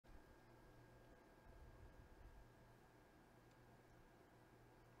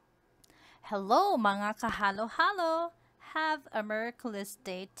Hello mga kahalo-halo! Have a miraculous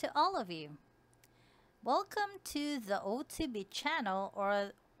day to all of you. Welcome to the OTB channel,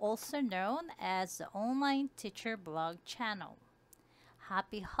 or also known as the Online Teacher Blog channel.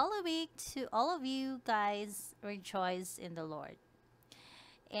 Happy Holy Week to all of you guys. Rejoice in the Lord.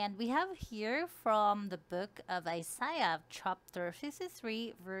 And we have here from the book of Isaiah, chapter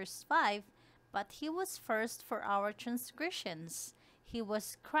 53, verse 5, "But he was first for our transgressions, he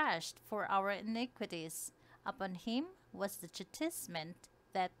was crushed for our iniquities. Upon him was the chastisement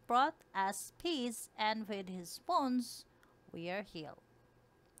that brought us peace, and with his wounds we are healed."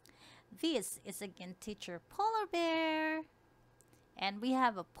 This is again Teacher Polar Bear. And we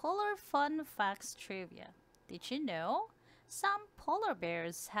have a polar fun facts trivia. Did you know? Some polar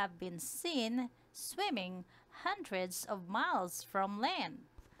bears have been seen swimming hundreds of miles from land,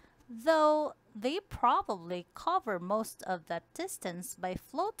 though they probably cover most of that distance by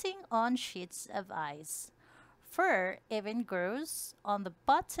floating on sheets of ice. Fur even grows on the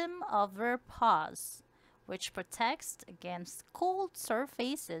bottom of their paws, which protects against cold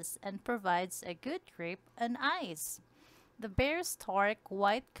surfaces and provides a good grip on ice. The bear's stark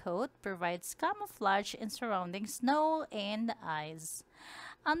white coat provides camouflage in surrounding snow and ice.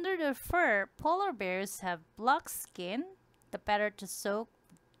 Under the fur, polar bears have black skin, the better to soak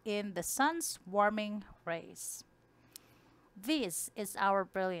in the sun's warming rays. This is our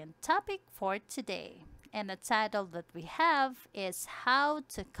brilliant topic for today, and the title that we have is "How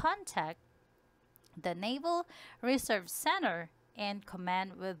to Contact the Naval Reserve Center and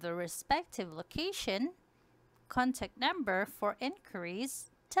Command with the respective location, contact number for inquiries,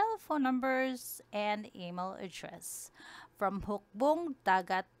 telephone numbers, and email address," from Hukbong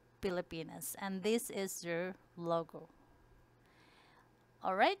Dagat, Pilipinas. And this is your logo.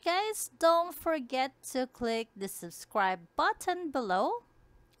 Alright guys, don't forget to click the subscribe button below,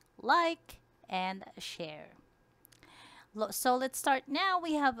 like, and share. So let's start now.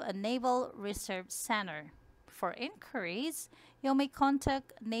 We have a Naval Reserve Center. For inquiries, you may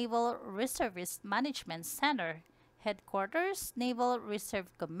contact Naval Reservist Management Center, Headquarters, Naval Reserve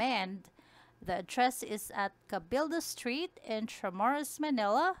Command. The address is at Cabildo Street in Tremores,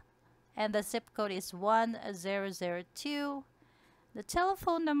 Manila, and the zip code is 1002. The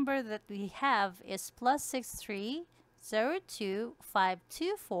telephone number that we have is +63 02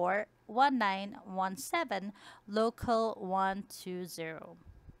 524 1917, local 120.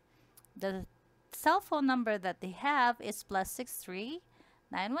 The cell phone number that they have is +63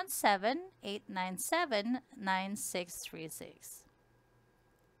 917 897 9636.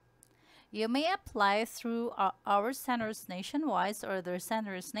 You may apply through our centers nationwide or their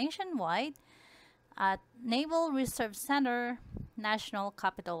centers nationwide at Naval Reserve Center, National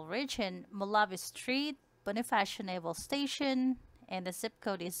Capital Region, Mulavi Street, Bonifacio Naval Station, and the zip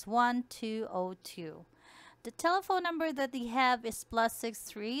code is 1202. The telephone number that they have is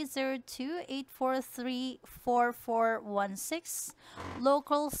 +63 02 843 4416,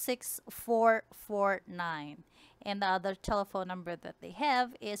 local 6449. And the other telephone number that they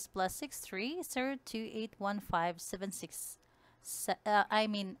have is +63 02 815 76.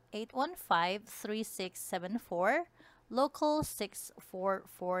 815-3674, local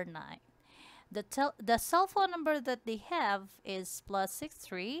 6449. The cell phone number that they have is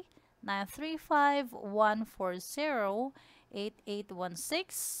 +63 935 140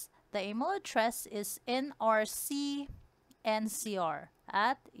 8816. The email address is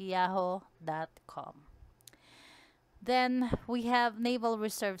nrcncr@yahoo.com. Then we have Naval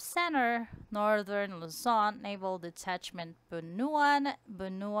Reserve Center, Northern Luzon, Naval Detachment Bunuan,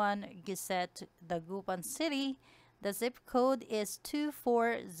 Gizet, Dagupan City. The zip code is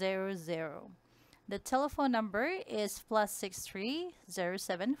 2400. The telephone number is +63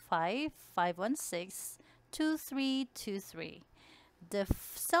 075 516 2323. The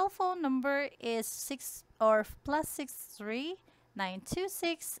cell phone number is +63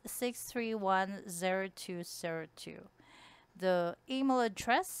 926 631 0202. The email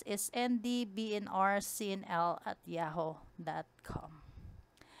address is ndbnrcnl@yahoo.com.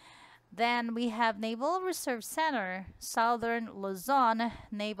 Then we have Naval Reserve Center, Southern Luzon,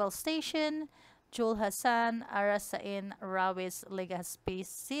 Naval Station, Jul Hassan, Arasain, Rawis, Legazpi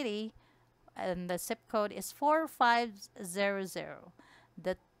City, and the zip code is 4500.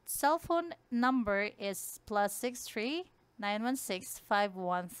 The cell phone number is +63 916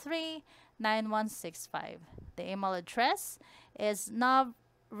 513 9165. The email address is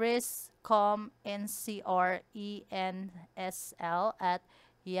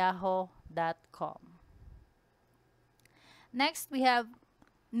navriscomensl@yahoo.com. Next, we have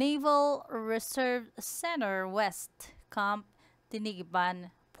Naval Reserve Center West, Camp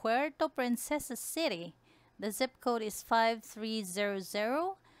Tinigban, Puerto Princesa City. The zip code is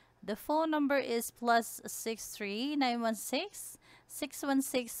 5300. The phone number is plus 63916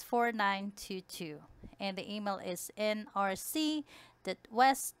 616 4922. And the email is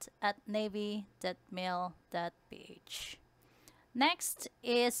nrc.west@navy.mil.ph. Next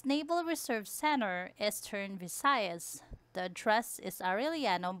is Naval Reserve Center, Eastern Visayas. The address is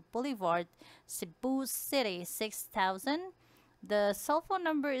Arellano Boulevard, Cebu City, 6000. The cell phone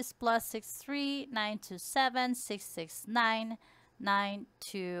number is plus 63927 669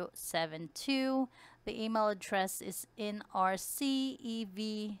 9272. The email address is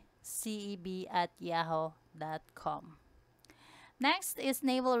nrcevceb@yahoo.com. Next is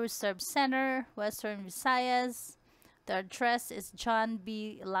Naval Reserve Center, Western Visayas. The address is John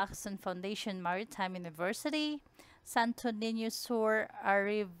B. Lacson Foundation Maritime University, Santo Niño Sur,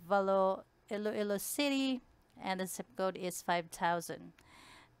 Arevalo, Iloilo City, and the zip code is 5000.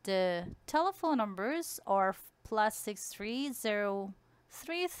 The telephone numbers are plus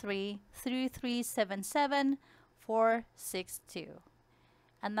 630333377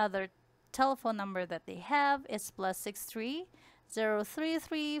 Another telephone number that they have is plus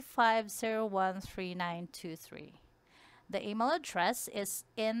 63033 501 3923. The email address is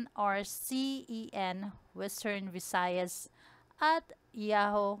nrcen Western Visayas at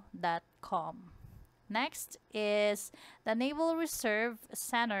yahoo.com. Next is the Naval Reserve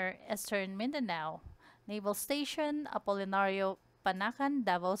Center, Eastern Mindanao, Naval Station, Apolinario, Panacan,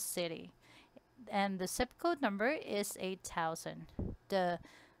 Davao City. And the zip code number is 8000. The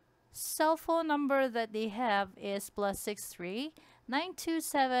cell phone number that they have is plus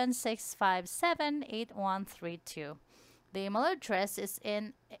 6392765783132. The email address is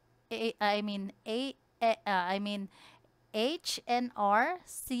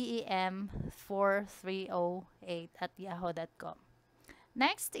hnrcem4308 at yahoo.com.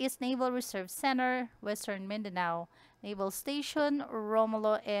 Next is Naval Reserve Center, Western Mindanao, Naval Station,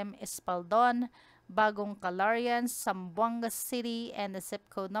 Romulo M. Espaldon, Bagong Calarian, Zamboanga City, and the zip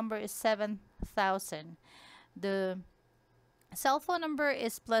code number is 7000. The cell phone number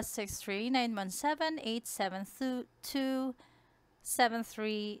is plus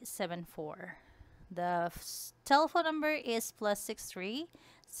 63917872737. The telephone number is plus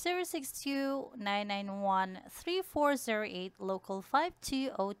 63062-991-3408, local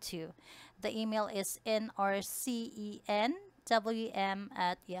 5202. The email is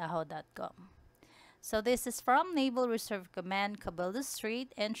nrcenwm@yahoo.com. So this is from Naval Reserve Command, Cabildo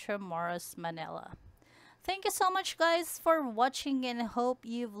Street, Intramuros, Manila. Thank you so much, guys, for watching, and hope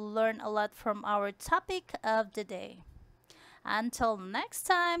you've learned a lot from our topic of the day. Until next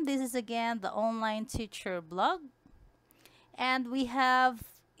time, this is again the Online Teacher Blog. And we have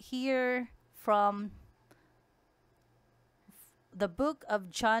here from the book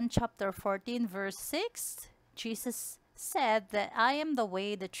of John chapter 14 verse 6, Jesus said that I am the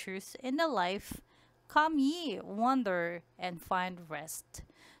way, the truth, and the life. Come ye, wander, and find rest.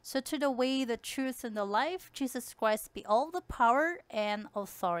 So to the way, the truth, and the life, Jesus Christ be all the power and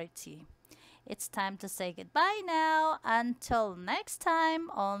authority. It's time to say goodbye now. Until next time,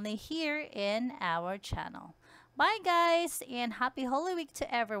 only here in our channel. Bye guys, and happy Holy Week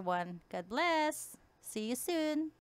to everyone. God bless. See you soon.